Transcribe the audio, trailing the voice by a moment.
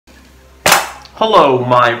Hello,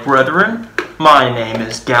 my brethren. My name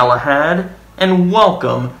is Galahad, and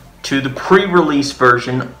welcome to the pre-release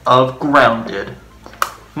version of Grounded.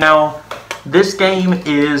 Now, this game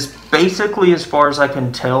is basically, as far as I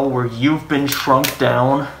can tell, where you've been shrunk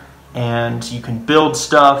down, and you can build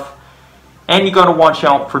stuff, and you gotta watch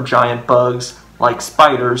out for giant bugs, like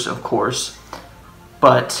spiders, of course.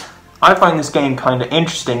 But I find this game kind of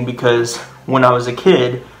interesting because when I was a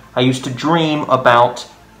kid, I used to dream about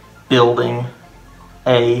building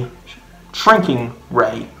a shrinking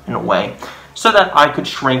ray, in a way, so that I could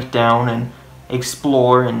shrink down and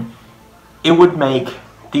explore, and it would make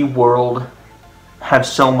the world have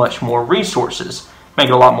so much more resources, make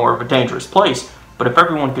it a lot more of a dangerous place. But if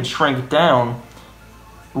everyone could shrink down,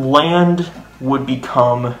 land would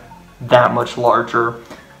become that much larger,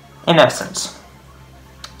 in essence.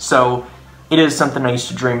 So it is something I used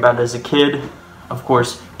to dream about as a kid. Of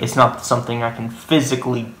course, it's not something I can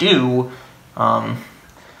physically do,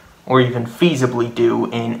 or even feasibly do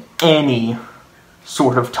in any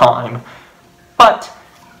sort of time. But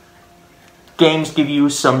games give you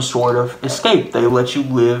some sort of escape. They let you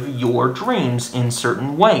live your dreams in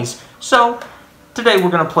certain ways. So today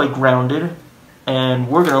we're going to play Grounded, and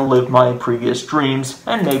we're going to live my previous dreams,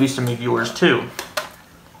 and maybe some of yours too.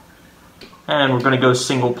 And we're going to go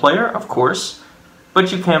single player, of course,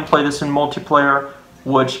 but you can play this in multiplayer,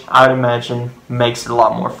 which I'd imagine makes it a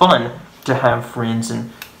lot more fun to have friends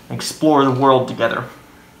and explore the world together.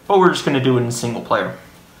 But we're just going to do it in single player.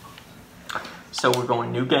 So we're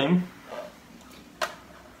going new game.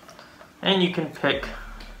 And you can pick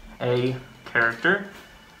a character.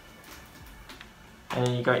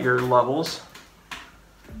 And you got your levels.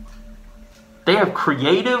 They have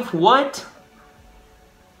creative, what?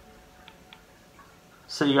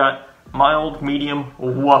 So you got mild, medium,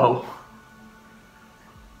 whoa.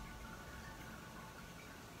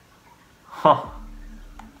 Huh.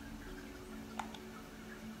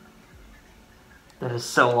 That is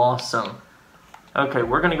so awesome. Okay,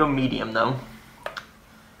 we're gonna go medium though.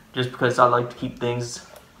 Just because I like to keep things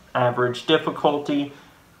average difficulty.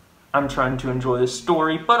 I'm trying to enjoy the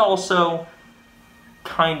story, but also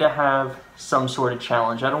kind of have some sort of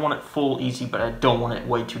challenge. I don't want it full easy, but I don't want it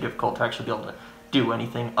way too difficult to actually be able to do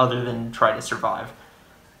anything other than try to survive.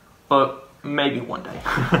 But maybe one day.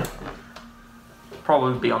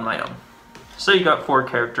 Probably be on my own. So you got 4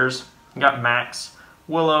 characters. You got Max,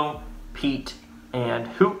 Willow, Pete, and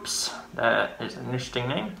Hoops. That is an interesting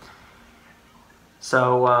name.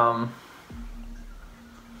 So, Alley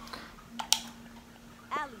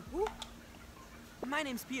whoop. My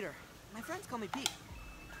name's Peter. My friends call me Pete.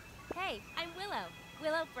 Hey, I'm Willow.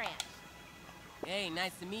 Willow Branch. Hey,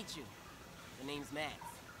 nice to meet you. The name's Max.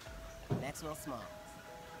 Maxwell Smalls.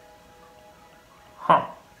 huh.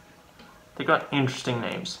 They got interesting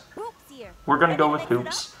names. Hoops here. We're gonna go with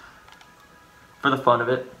Hoops. For the fun of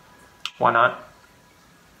it. Why not?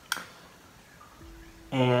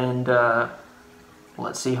 And,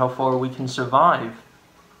 let's see how far we can survive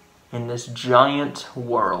in this giant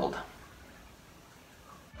world.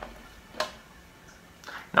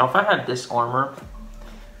 Now, if I had this armor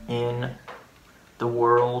in the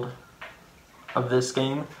world of this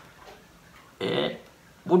game, it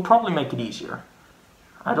would probably make it easier.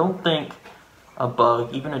 I don't think a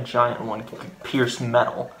bug, even a giant one, can pierce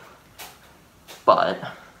metal, but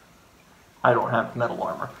I don't have metal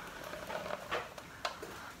armor.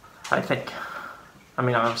 I think. I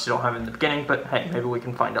mean, I obviously don't have it in the beginning, but hey, maybe we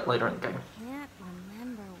can find it later in the game. I can't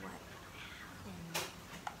remember what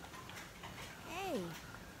happened.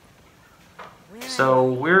 Hey. So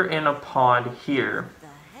we're in a pod here, What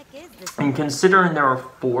the heck is this? and considering there are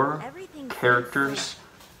 4 Everything characters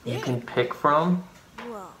you can pick from,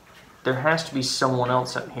 Whoa. there has to be someone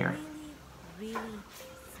else out here. Really, really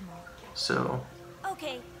small. So,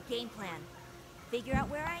 Okay, game plan. Figure out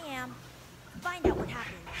where I am. Find out what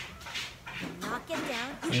happened. Knock it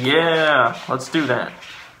down. yeah, let's do that.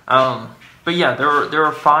 But yeah, there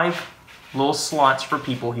are 5 little slots for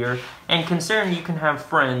people here, and considering you can have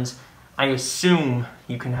friends, I assume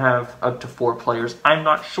you can have up to 4 players. I'm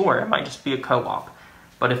not sure, it might just be a co-op.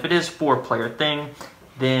 But if it is 4-player thing,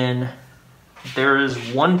 then there is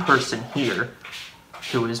 1 person here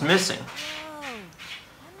who is missing. Whoa.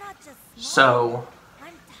 I'm not just small. So,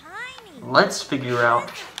 I'm tiny. let's figure out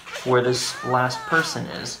where this last person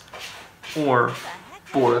is, or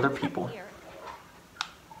 4 other people.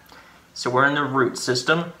 So we're in the root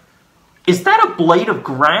system. Is that a blade of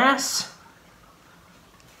grass?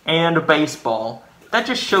 And a baseball. That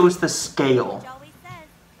just shows the scale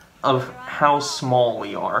of how small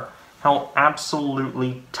we are. How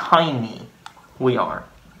absolutely tiny we are.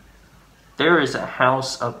 There is a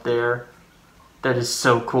house up there That is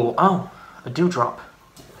so cool. Oh, a dewdrop.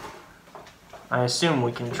 I assume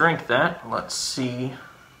we can drink that. Let's see.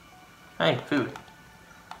 Hey, food.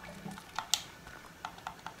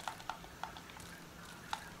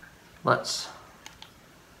 Let's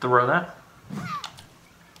throw that.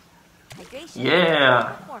 Hydration.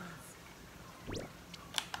 Yeah. Performance.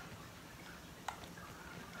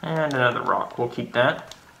 And another rock. We'll keep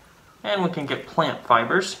that. And we can get plant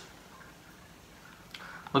fibers.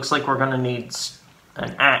 Looks like we're going to need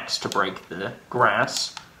an axe to break the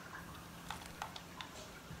grass.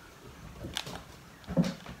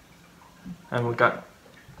 And we got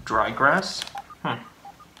dry grass. Oh,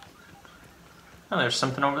 there's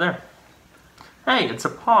something over there. Hey, it's a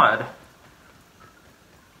pod.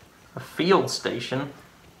 A field station.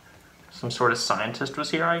 Some sort of scientist was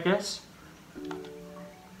here, I guess.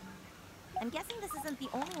 I'm guessing this isn't the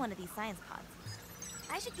only one of these science pods.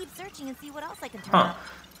 I should keep searching and see what else I can turn up.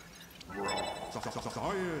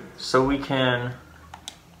 So we can...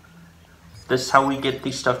 This is how we get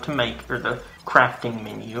the stuff to make, or the crafting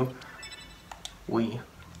menu. We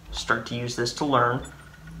start to use this to learn.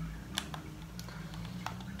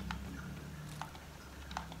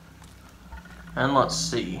 And let's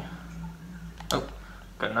see. Oh,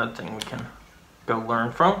 got another thing we can go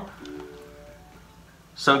learn from.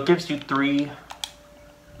 So it gives you 3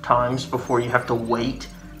 times before you have to wait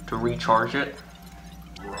to recharge it.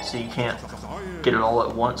 So you can't get it all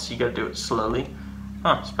at once, you gotta do it slowly.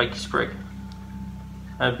 Huh, spiky sprig.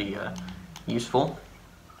 That'd be useful.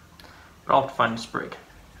 But I'll have to find a sprig.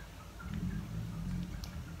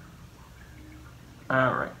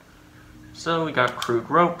 Alright. So we got crude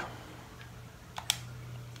rope.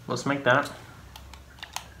 Let's make that.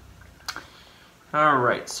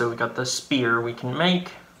 Alright, so we got the spear we can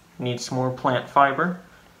make. Need some more plant fiber.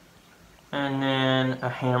 And then a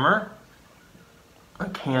hammer. A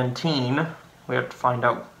canteen. We have to find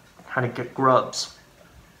out how to get grubs.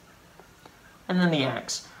 And then the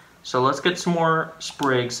axe. So let's get some more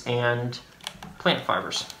sprigs and plant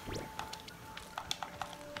fibers.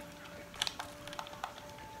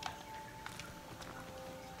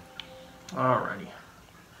 Alrighty.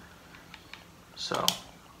 So,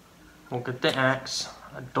 we'll get the axe.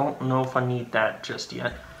 I don't know if I need that just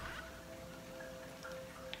yet.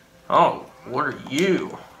 Oh, what are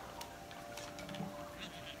you?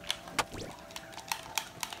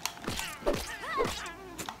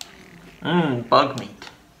 Bug meat.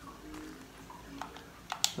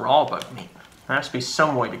 Raw bug meat. There has to be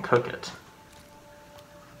some way to cook it.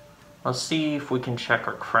 Let's see if we can check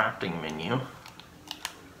our crafting menu.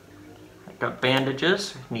 I got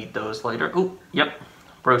bandages. Need those later. Oh, yep.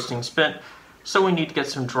 Roasting spit. So we need to get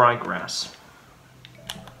some dry grass.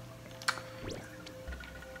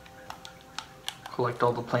 Collect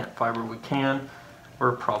all the plant fiber we can.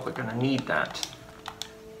 We're probably going to need that.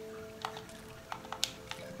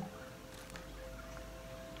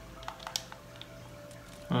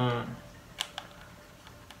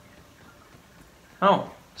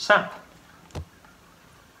 Oh, sap.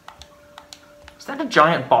 Is that a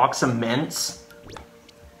giant box of mints?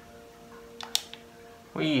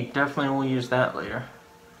 We definitely will use that later.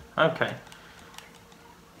 Okay.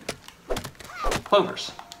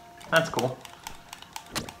 Clovers. That's cool.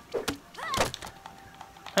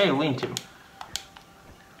 Hey, lean-to.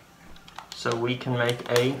 So we can make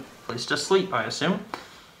a place to sleep, I assume.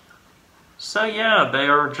 So yeah,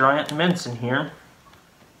 there are giant mints in here.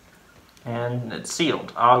 And it's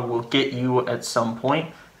sealed. I will get you at some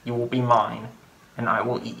point. You will be mine. And I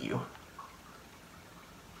will eat you.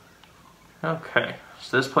 Okay,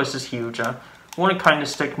 so this place is huge. I want to kind of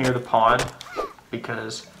stick near the pod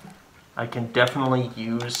because I can definitely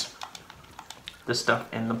use the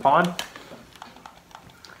stuff in the pod.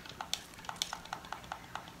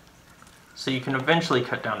 So you can eventually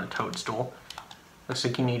cut down a toadstool. Looks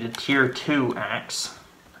like you need a tier 2 axe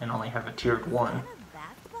and only have a tier 1.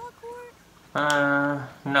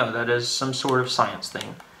 No, that is some sort of science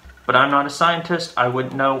thing. But I'm not a scientist, I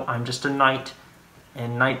wouldn't know, I'm just a knight.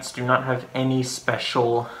 And knights do not have any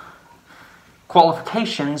special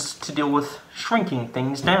qualifications to deal with shrinking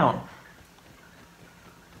things down.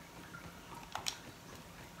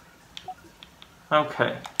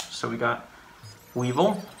 Okay, so we got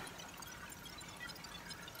Weevil.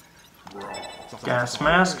 Gas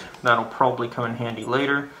mask, that'll probably come in handy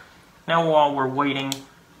later. Now while we're waiting,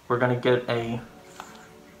 we're going to get a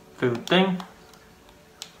food thing.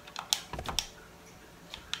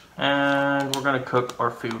 And we're going to cook our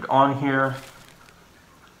food on here.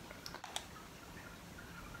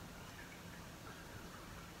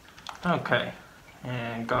 Okay,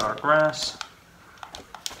 and got our grass.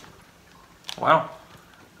 Wow.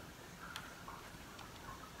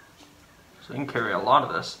 So we can carry a lot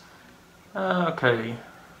of this. Okay,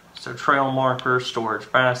 so trail marker,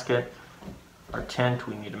 storage basket. Our tent,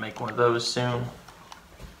 we need to make one of those soon.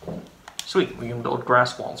 Sweet, we can build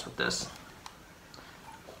grass walls with this.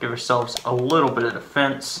 Give ourselves a little bit of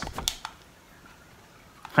defense.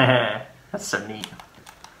 That's so neat.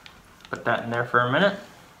 Put that in there for a minute.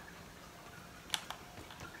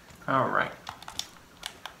 Alright.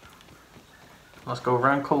 Let's go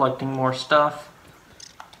around collecting more stuff.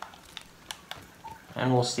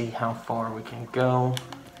 And we'll see how far we can go.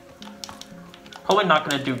 Probably not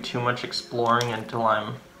going to do too much exploring until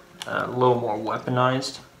I'm a little more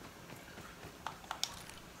weaponized.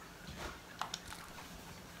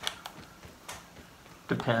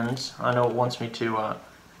 Depends. I know it wants me to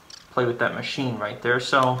play with that machine right there,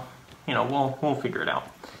 so you know we'll figure it out.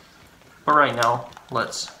 But right now,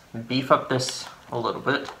 let's beef up this a little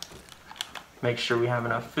bit. Make sure we have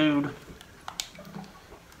enough food.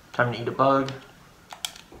 Time to eat a bug.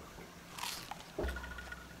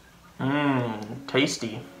 Mmm,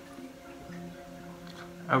 tasty.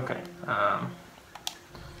 Okay. And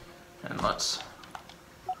let's.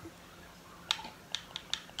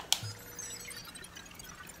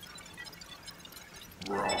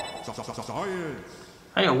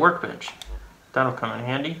 Hey, a workbench. That'll come in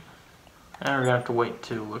handy. And we're gonna have to wait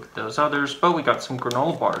to look at those others, but we got some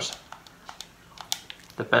granola bars.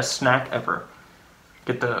 The best snack ever.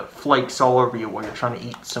 Get the flakes all over you while you're trying to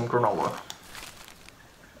eat some granola.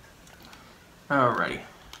 Alrighty.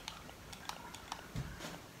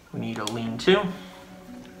 We need a lean-to.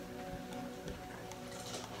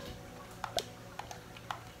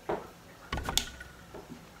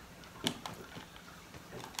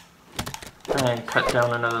 And cut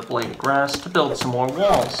down another blade of grass to build some more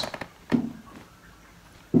walls.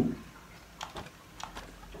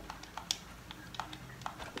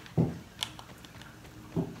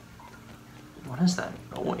 What is that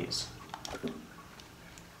noise?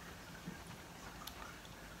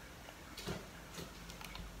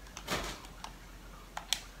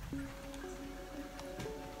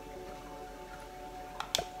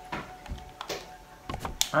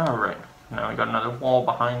 Alright, now we got another wall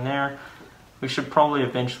behind there. We should probably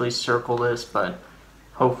eventually circle this, but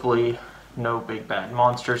hopefully no big bad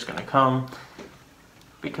monster is going to come,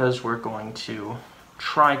 because we're going to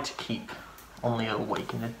try to keep only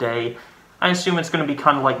awake in the day. I assume it's going to be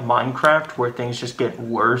kind of like Minecraft, where things just get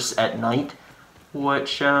worse at night,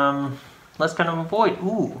 which let's kind of avoid.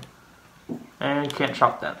 Ooh, and can't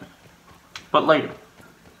chop that, but later.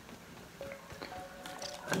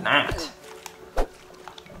 A gnat.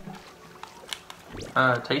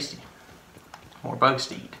 Tasty. More bugs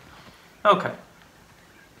to eat. Okay.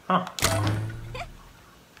 Huh.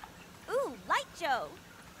 Ooh, light Joe.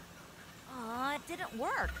 Aw, it didn't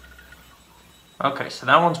work. Okay, so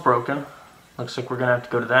that one's broken. Looks like we're gonna have to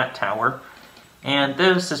go to that tower. And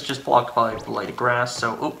this is just blocked by a blade of grass,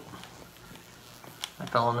 so oh, I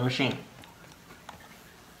fell on the machine.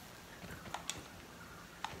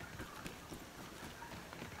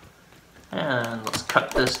 And let's cut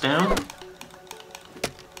this down.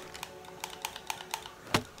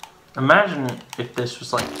 Imagine if this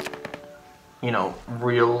was like, you know,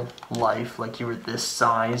 real life, like you were this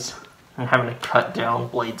size and having to cut down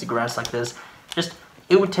blades of grass like this. Just,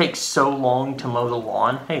 it would take so long to mow the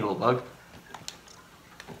lawn. Hey, little bug.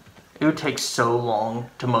 It would take so long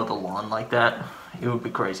to mow the lawn like that. It would be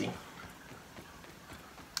crazy.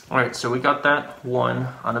 Alright, so we got that one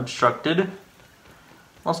unobstructed.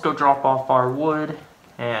 Let's go drop off our wood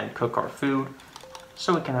and cook our food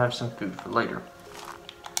so we can have some food for later.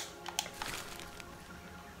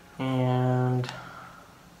 And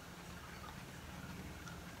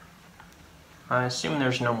I assume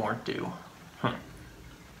there's no more dew.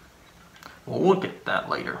 We'll look at that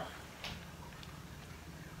later.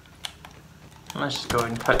 Let's just go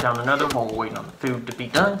ahead and cut down another while we're waiting on the food to be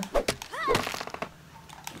done.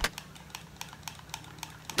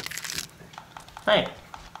 Hey.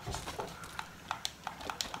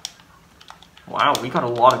 Wow, we got a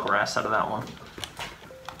lot of grass out of that one.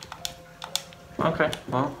 Okay,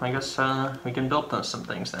 well, I guess we can build some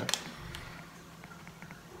things then.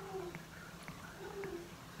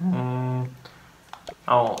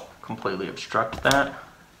 I'll completely obstruct that.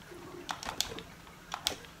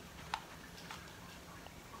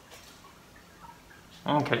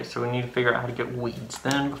 Okay, so we need to figure out how to get weeds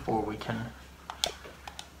then before we can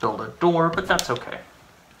build a door, but that's okay.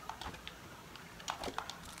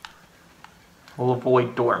 We'll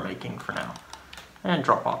avoid door making for now. And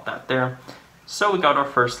drop off that there. So we got our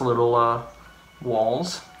first little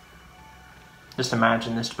walls. Just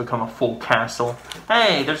imagine this to become a full castle.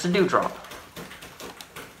 Hey, there's a dewdrop.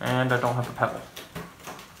 And I don't have a pebble.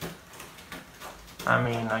 I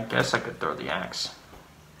mean, I guess I could throw the axe.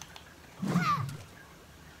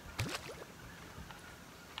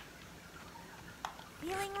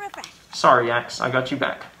 Feeling refreshed. Sorry, axe, I got you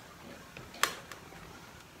back.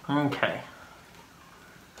 Okay.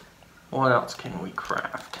 What else can we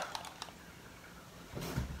craft?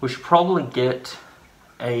 We should probably get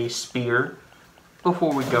a spear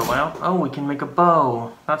before we go out. Oh, we can make a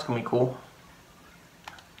bow. That's gonna be cool.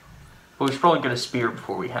 But we should probably get a spear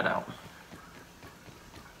before we head out.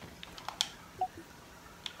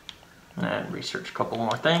 And research a couple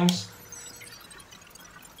more things.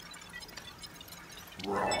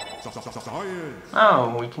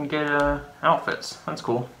 Oh, we can get outfits. That's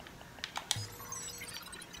cool.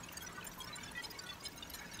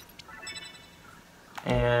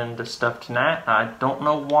 And the stuffed gnat. I don't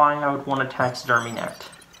know why I would want a taxidermy gnat.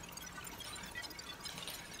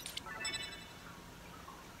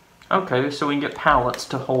 Okay, so we can get pallets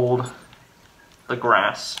to hold the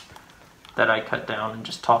grass that I cut down and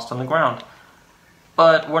just tossed on the ground.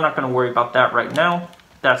 But we're not going to worry about that right now.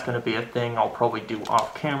 That's going to be a thing I'll probably do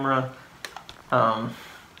off camera.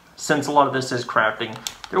 Since a lot of this is crafting,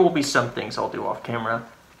 there will be some things I'll do off camera.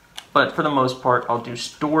 But for the most part, I'll do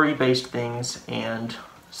story-based things and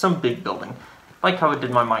some big building. Like how I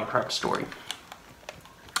did my Minecraft story.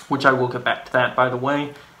 Which I will get back to that, by the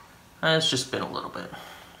way. It's just been a little bit.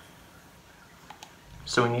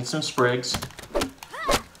 So we need some sprigs.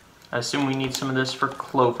 I assume we need some of this for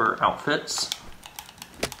clover outfits.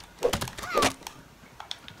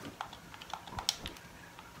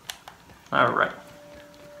 Alright.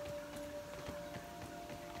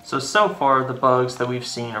 So far the bugs that we've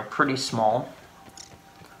seen are pretty small.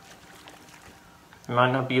 It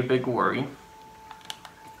might not be a big worry.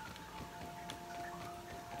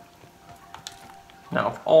 Now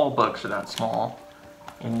if all bugs are that small,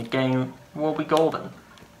 in the game we'll be golden.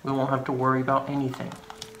 We won't have to worry about anything.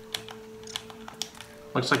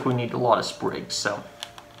 Looks like we need a lot of sprigs, so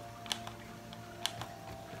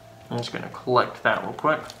I'm just going to collect that real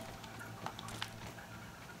quick.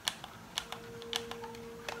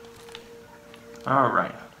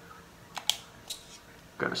 Alright.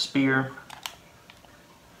 Got a spear.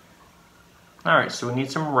 Alright, so we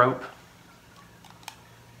need some rope.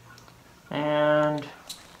 And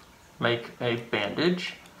make a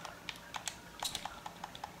bandage.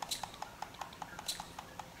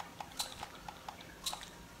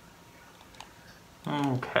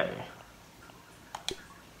 Okay.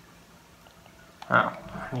 Oh,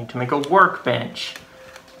 I need to make a workbench.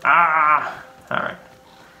 Ah! Alright.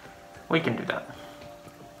 We can do that.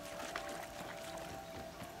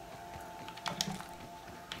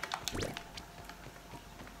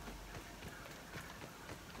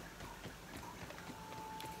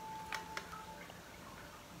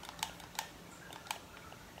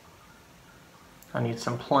 I need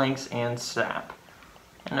some planks and sap.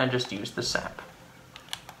 And I just used the sap.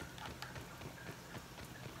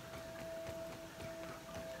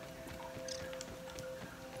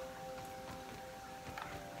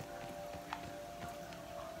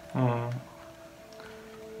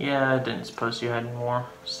 Yeah, I didn't suppose you had more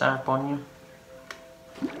sap on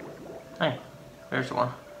you. Hey, there's one.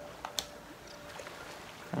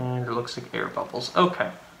 And it looks like air bubbles. Okay.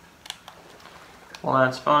 Well,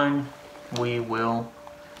 that's fine. We will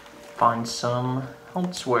find some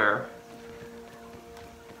elsewhere.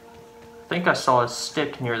 I think I saw a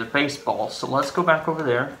stick near the baseball, so let's go back over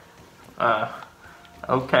there.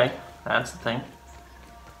 Okay, that's the thing.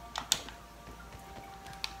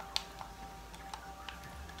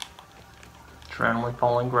 Randomly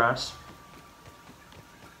falling grass.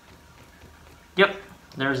 Yep,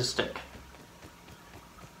 there's a stick.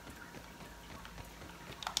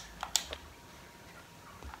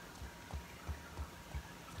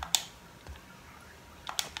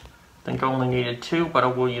 I think I only needed 2, but I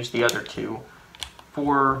will use the other 2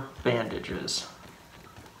 for bandages.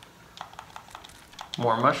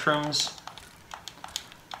 More mushrooms.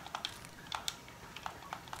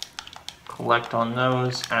 Collect on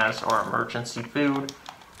those as our emergency food.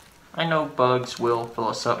 I know bugs will fill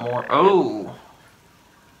us up more. Oh!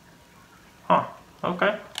 Huh,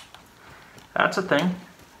 okay. That's a thing.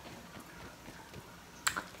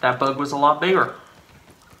 That bug was a lot bigger.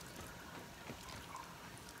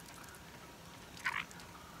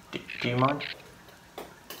 Do you mind?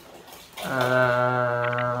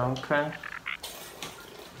 Okay.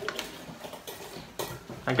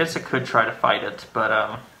 I guess I could try to fight it,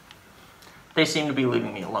 but they seem to be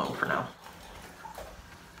leaving me alone for now.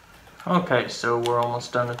 Okay, so we're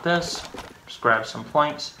almost done with this. Just grab some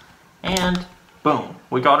planks, and boom,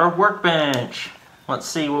 we got our workbench. let's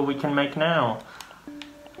see what we can make now.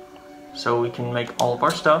 So we can make all of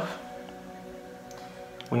our stuff.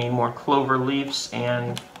 We need more clover leaves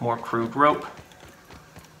and more crude rope.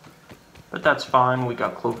 But that's fine, we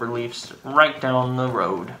got clover leaves right down the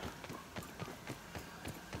road.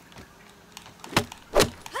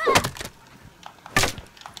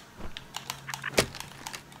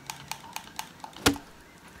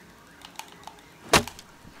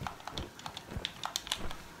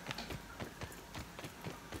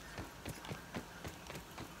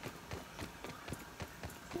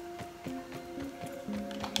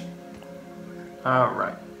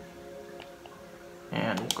 Alright.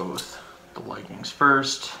 And we'll go with the leggings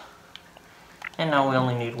first. And now we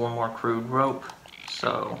only need one more crude rope.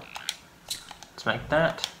 So let's make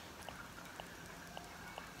that.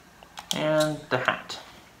 And the hat.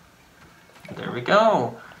 There we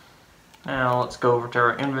go. Now let's go over to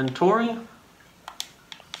our inventory.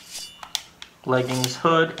 Leggings,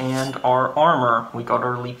 hood, and our armor. We got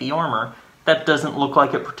our leafy armor. That doesn't look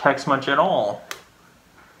like it protects much at all.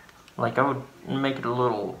 Like, I would make it a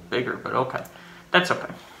little bigger, but okay. That's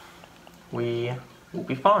okay. We will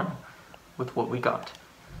be fine with what we got.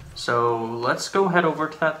 So, let's go head over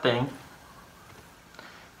to that thing.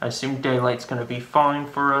 I assume daylight's going to be fine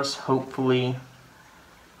for us, hopefully.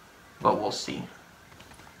 But we'll see.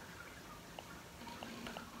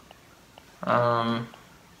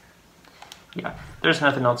 Yeah, there's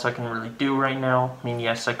nothing else I can really do right now. I mean,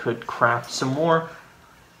 yes, I could craft some more.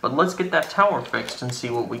 But let's get that tower fixed and see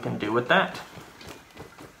what we can do with that.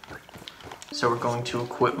 So we're going to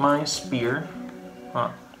equip my spear.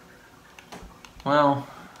 Well,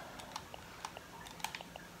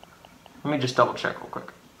 let me just double check real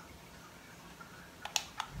quick.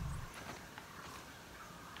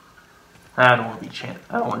 I don't want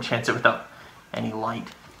to chance it without any light.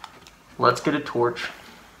 Let's get a torch.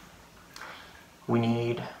 We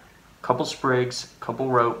need a couple sprigs, a couple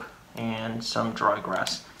rope, and some dry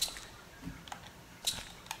grass.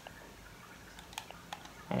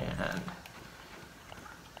 And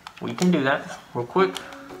we can do that real quick.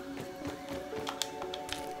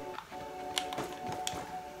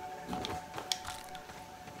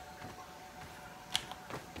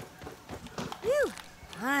 Whew,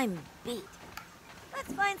 I'm beat.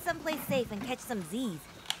 Let's find someplace safe and catch some Z's.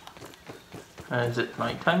 Is it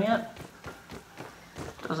nighttime yet?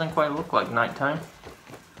 Doesn't quite look like nighttime.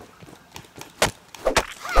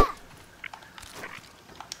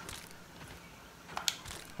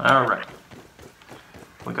 Alright.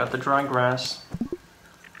 We got the dry grass.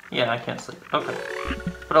 Yeah, I can't sleep. Okay.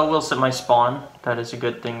 But I will set my spawn. That is a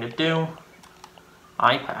good thing to do.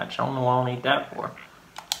 Eye patch. I don't know what I'll need that for.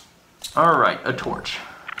 Alright, a torch.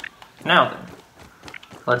 Now then.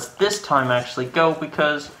 Let's this time actually go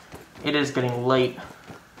because it is getting late.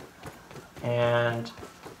 And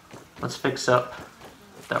let's fix up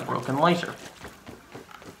that broken laser.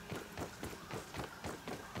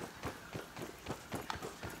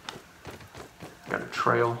 Got a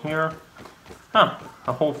trail here. Huh,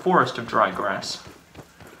 a whole forest of dry grass.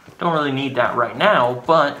 Don't really need that right now,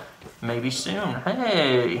 but maybe soon.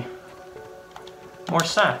 Hey! More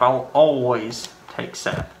sap. I'll always take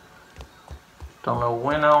sap. Don't know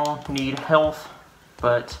when I'll need health,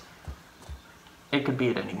 but it could be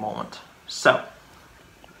at any moment. So,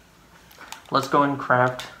 let's go and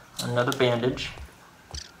craft another bandage,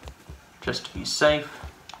 just to be safe,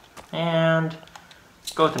 and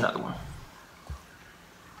go with another one.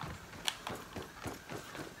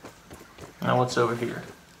 Now what's over here?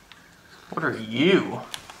 What are you?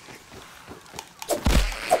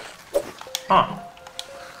 Huh.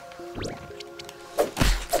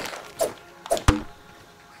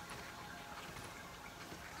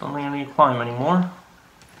 Don't think I need to climb anymore.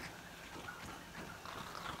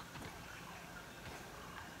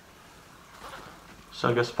 So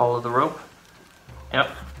I guess follow the rope. Yep.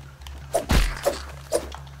 I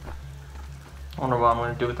wonder what I'm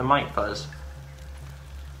going to do with the mite fuzz.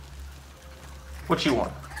 What you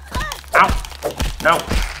want? Ow! No!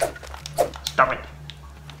 Stop it!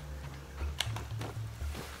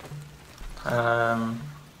 Bam!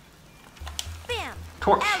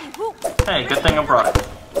 Torch. Alley-whoop. Hey, good thing I brought it.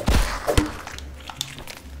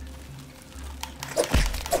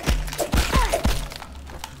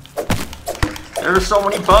 There are so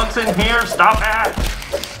many bugs in here, stop it!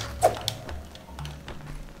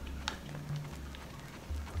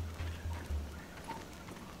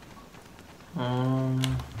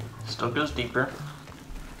 Still goes deeper.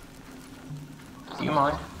 Do you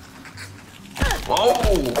mind? Whoa!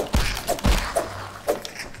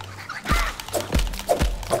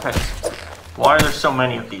 Okay. Why are there so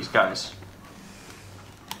many of these guys?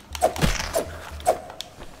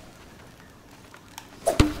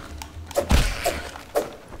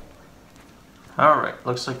 Alright,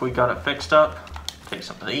 looks like we got it fixed up. Take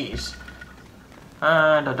some of these.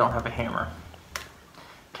 And I don't have a hammer.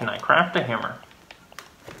 Can I craft a hammer?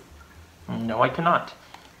 No, I cannot.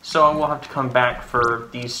 So I will have to come back for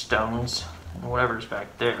these stones. Whatever's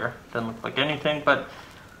back there. Doesn't look like anything, but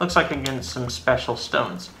looks like I can get some special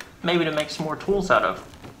stones. Maybe to make some more tools out of.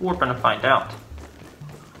 We're gonna find out.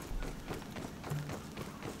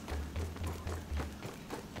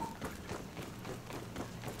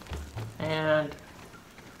 And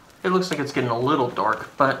it looks like it's getting a little dark,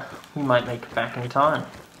 but we might make it back in time.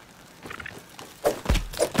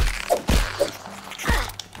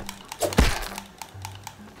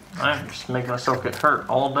 I'm just making myself get hurt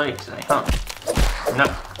all day today, huh? No.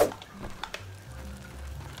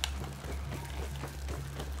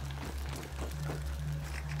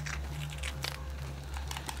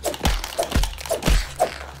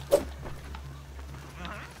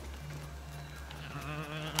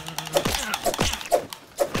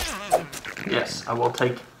 Yes, I will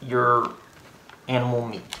take your animal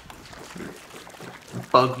meat. Your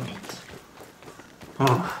bug meat.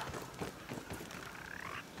 Ugh.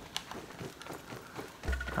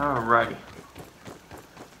 Alrighty.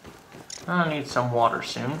 I'll need some water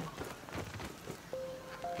soon.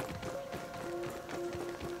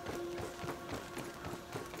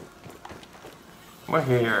 We're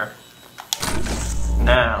here.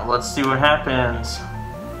 Now, let's see what happens.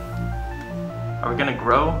 Are we gonna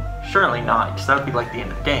grow? Surely not, because that would be like the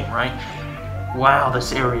end of the game, right? Wow,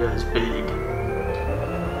 this area is big.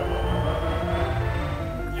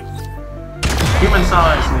 Human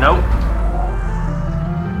size, nope.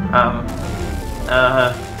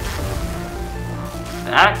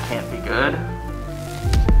 That can't be good.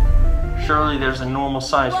 Surely there's a normal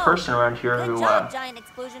sized person around here Good who job, giant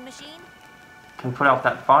explosion machine. can put out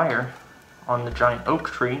that fire on the giant oak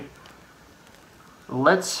tree.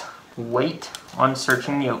 Let's wait on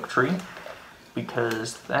searching the oak tree,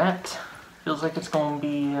 because that feels like it's going to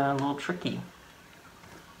be a little tricky.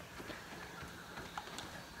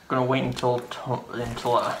 I'm going to wait until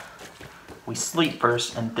we sleep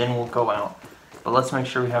first, and then we'll go out. But let's make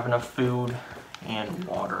sure we have enough food and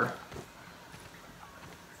water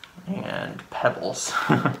and pebbles.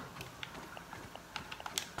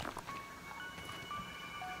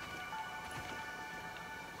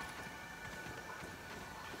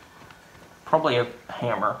 Probably a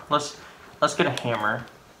hammer. Let's get a hammer.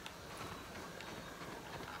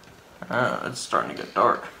 It's starting to get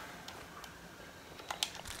dark.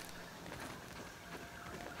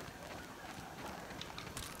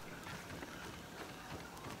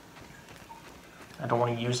 I don't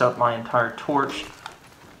want to use up my entire torch,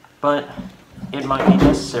 but it might be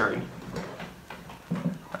necessary.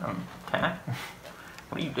 Cat?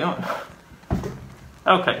 What are you doing?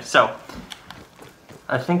 Okay, so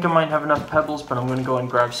I think I might have enough pebbles, but I'm going to go and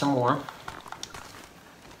grab some more.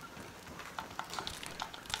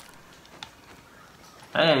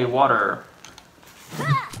 Hey, water.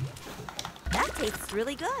 Ah! That tastes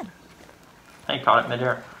really good. Hey, caught it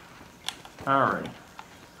midair. Alright.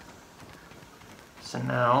 So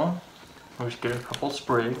now, we'll just get a couple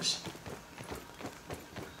sprigs.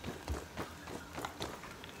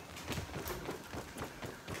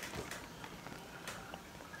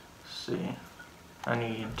 Let's see. I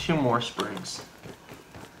need 2 more sprigs.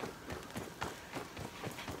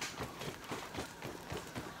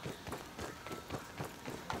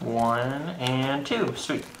 One and 2.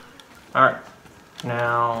 Sweet. Alright.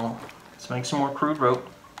 Now, let's make some more crude rope.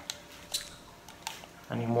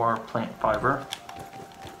 I need more plant fiber.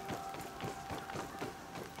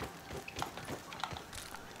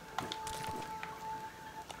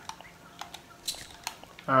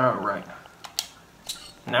 Alright.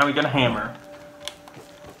 Now we got a hammer.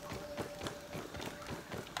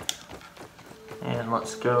 And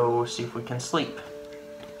let's go see if we can sleep.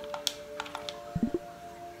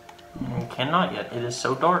 We cannot yet. It is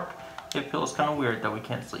so dark. It feels kind of weird that we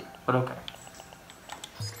can't sleep. But okay.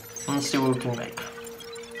 Let's see what we can make.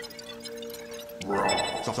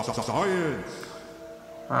 Science!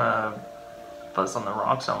 Fuzz on the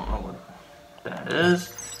rocks. I don't know what that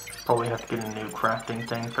is. Probably have to get a new crafting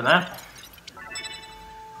thing for that.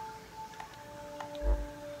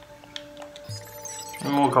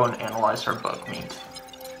 And we'll go and analyze our bug meat.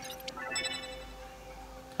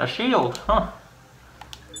 A shield, huh?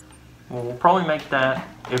 Well, we'll probably make that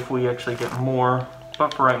if we actually get more.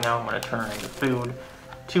 But for right now, I'm going to turn it into food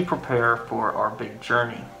to prepare for our big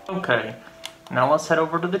journey. Okay, now let's head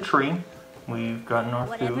over to the tree. We've gotten our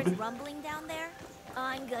Whatever's food. rumbling down there,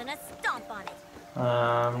 I'm gonna stomp on it.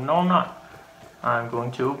 No, I'm not. I'm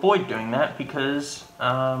going to avoid doing that because,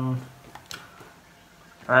 I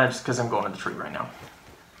Just because I'm going to the tree right now.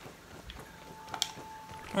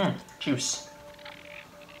 Juice.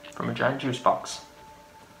 From a giant juice box.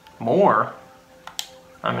 More?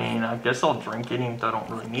 I mean, I guess I'll drink it even though I don't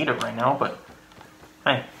really need it right now, but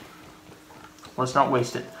hey, let's not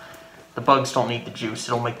waste it. The bugs don't need the juice,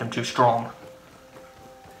 it'll make them too strong.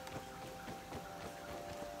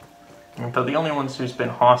 And though the only ones who's been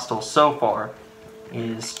hostile so far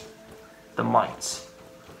is the mites.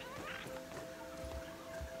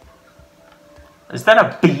 Is that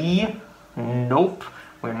a bee? Nope.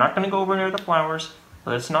 We're not going to go over near the flowers.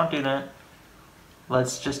 Let's not do that.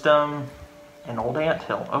 Let's just, an old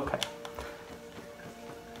anthill. Okay.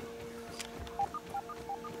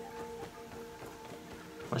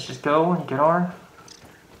 Let's just go and get our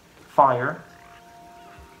fire.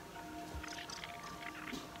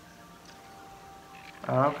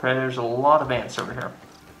 Okay, there's a lot of ants over here.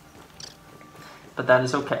 But that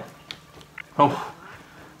is okay. Oh,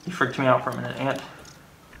 you freaked me out for a minute, ant.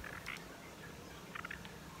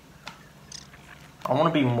 I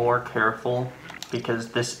want to be more careful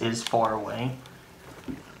because this is far away.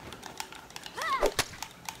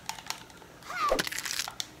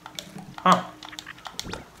 Huh.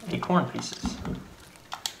 Acorn pieces.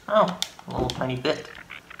 Oh, a little tiny bit.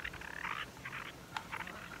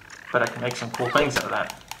 But I can make some cool things out of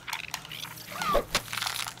that.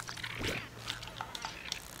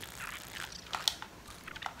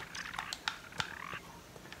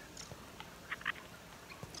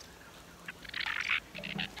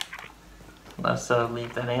 Let's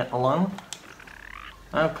leave that ant alone.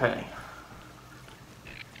 Okay.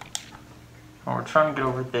 Well, we're trying to get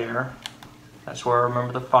over there. That's where I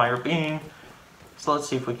remember the fire being. So let's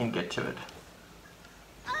see if we can get to it.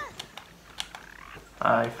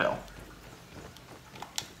 I fell.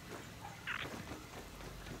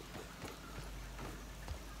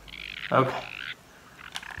 Okay.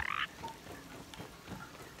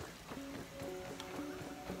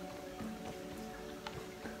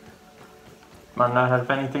 Might not have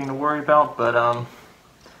anything to worry about, but I'm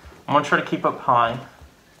gonna try to keep up high.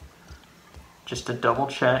 Just to double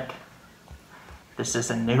check. This is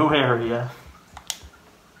a new area.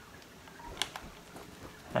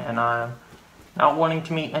 And I'm not wanting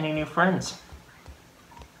to meet any new friends.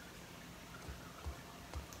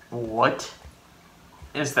 What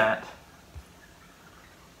is that?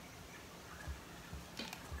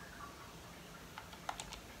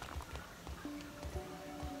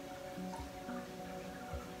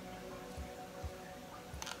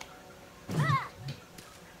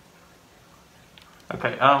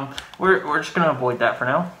 Okay, we're just gonna avoid that for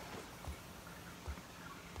now.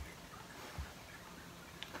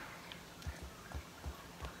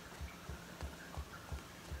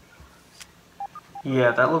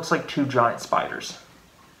 Yeah, that looks like 2 giant spiders.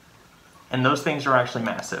 And those things are actually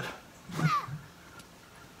massive.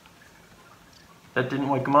 That didn't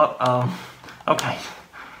wake them up. Okay.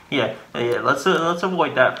 Yeah, let's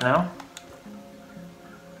avoid that for now.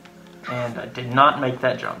 And I did not make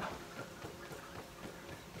that jump.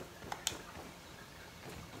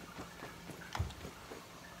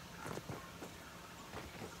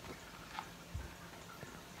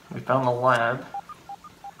 We found the lab.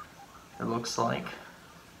 It looks like.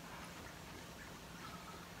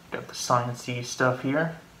 Got the sciencey stuff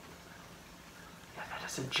here. Yeah, that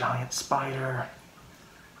is a giant spider.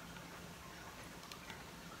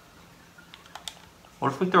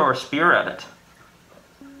 What if we throw our spear at it?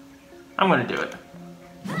 I'm gonna do it.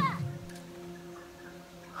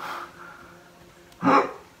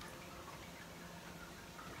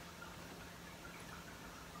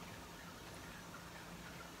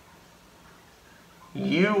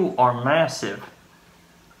 You are massive.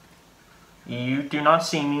 You do not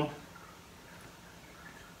see me.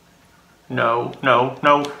 No, no,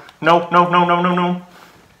 no, no, no, no, no, no, no.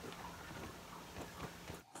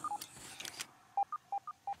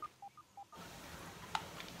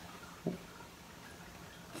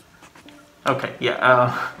 Okay,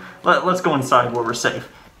 yeah, let's go inside where we're safe.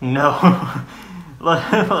 No,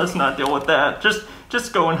 let's not deal with that.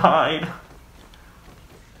 Just go and hide.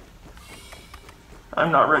 I'm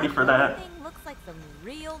not ready for that. Everything looks like some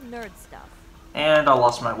real nerd stuff. And I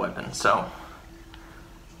lost my weapon, so.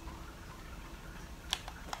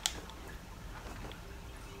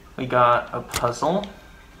 We got a puzzle.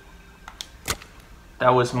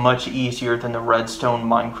 That was much easier than the Redstone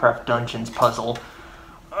Minecraft Dungeons puzzle.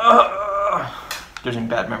 Gives me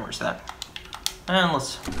bad memories of that. And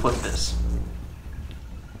let's flip this.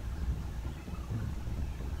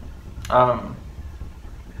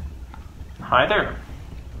 Hi there.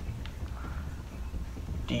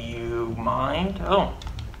 Do you mind? Oh.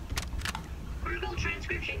 Suitable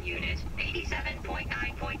transcription unit,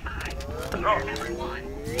 87.9.5. Oh. Number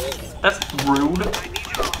 1. That's rude. I need you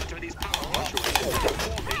to monitor these power fluctuations and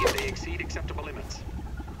inform me if they exceed acceptable limits.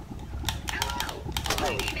 Hello, my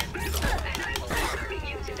name is Grizzle, and I will be serving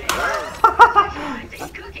you today. Specialized in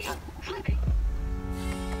cooking, flipping.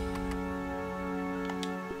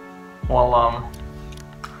 Well,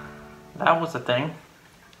 that was a thing.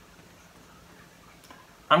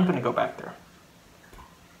 I'm gonna go back there.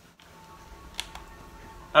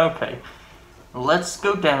 Okay, let's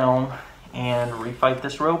go down and refight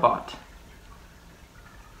this robot.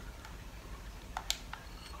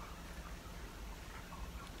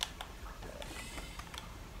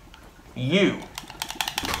 You.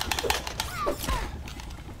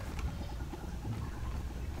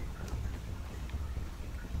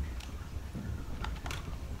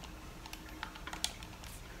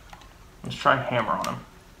 Let's try and hammer on him.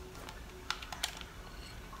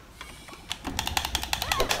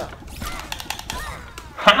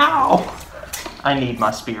 How? I need my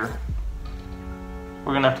spear.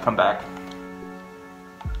 We're gonna have to come back.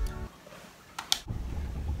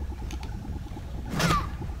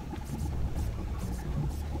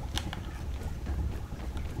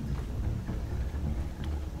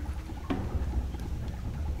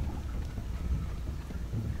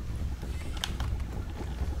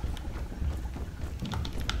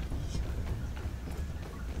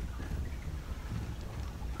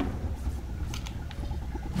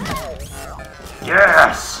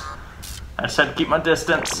 Yes! I said keep my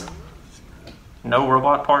distance. No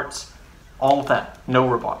robot parts. All of that. No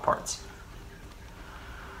robot parts.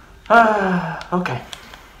 Okay.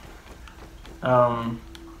 You know,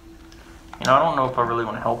 I don't know if I really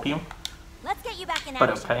want to help you, Let's get you back in but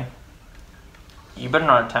action. okay. You better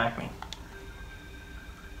not attack me.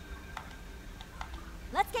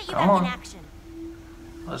 Let's get you Come back on. in action.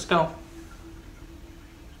 Let's go.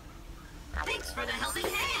 Thanks for the helping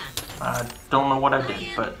hand. I don't know what I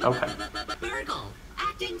did, but okay. Burgle,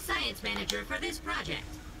 acting science manager for this project.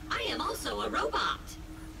 I am also a robot.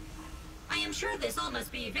 I am sure this all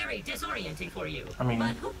must be very disorienting for you. I mean,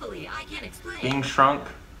 but hopefully I can explain. being shrunk,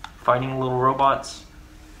 fighting little robots,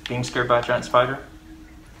 being scared by a giant spider.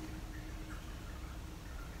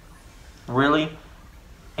 Really?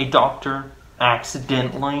 A doctor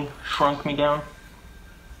accidentally shrunk me down?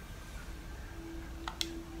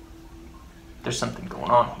 There's something going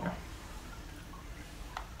on here.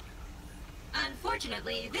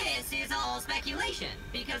 Unfortunately, this is all speculation,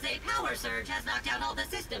 because a power surge has knocked out all the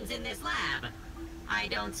systems in this lab. I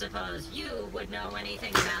don't suppose you would know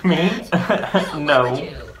anything about Me? that. No. Why would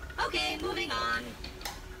you? Okay, moving on.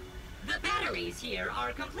 The batteries here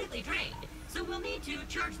are completely drained, so we'll need to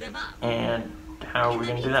charge them up. And how are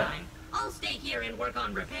we In the gonna do that? meantime, I'll stay here and work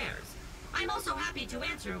on repairs. I'm also happy to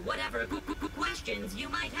answer whatever questions you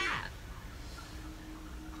might have.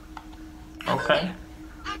 Hello Okay. there.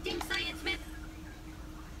 Acting science myth.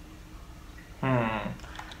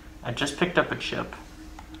 I just picked up a chip.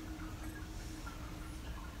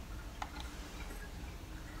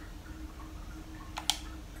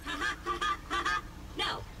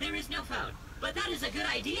 No, there is no phone. But that is a good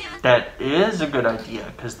idea. That is a good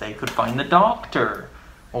idea, because they could find the doctor.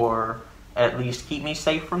 Or at least keep me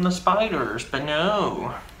safe from the spiders, but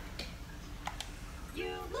no.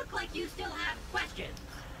 You look like you still have questions.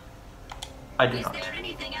 I do Is not. there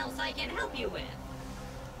anything else I can help you with?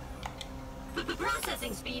 The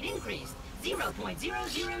processing speed increased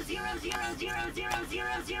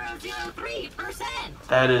 0.00000000003%.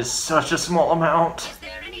 That is such a small amount. Is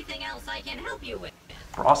there anything else I can help you with?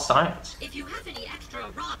 Raw science. If you have any extra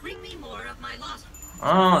raw, bring me more of my lost.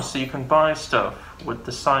 Oh, so you can buy stuff with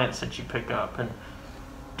the science that you pick up and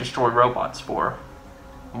destroy robots for.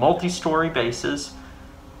 Multi-story bases.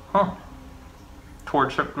 Huh.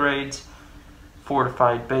 Torch upgrades.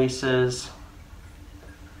 Fortified bases.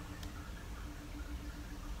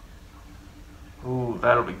 Ooh,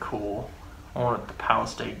 that'll be cool. I want the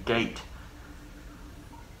Palisade Gate.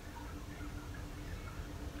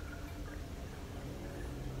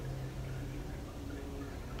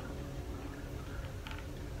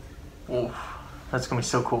 Oof, that's gonna be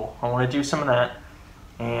so cool. I want to do some of that,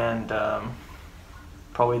 and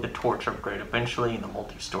probably the torch upgrade eventually in the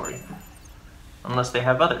multi-story, unless they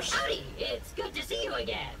have others. Howdy, it's good to see you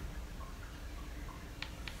again.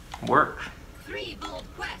 Work. 3 bold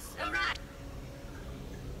quests, alright.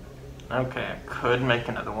 Okay, I could make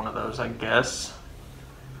another one of those, I guess.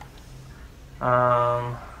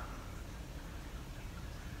 Don't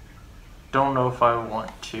know if I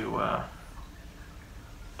want to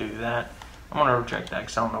do that. I'm gonna reject that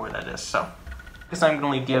because I don't know where that is. So, I guess I'm gonna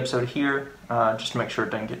leave the episode here, just to make sure it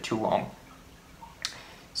doesn't get too long.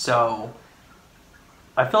 So,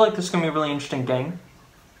 I feel like this is going to be a really interesting game.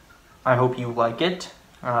 I hope you like it.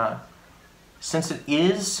 Since it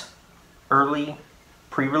is early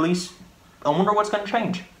pre-release, I wonder what's going to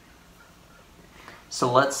change.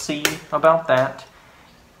 So let's see about that.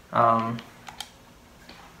 But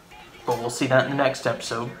we'll see that in the next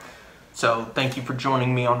episode. So thank you for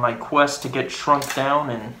joining me on my quest to get shrunk down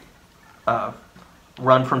and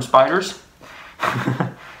run from spiders.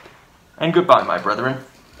 And goodbye, my brethren.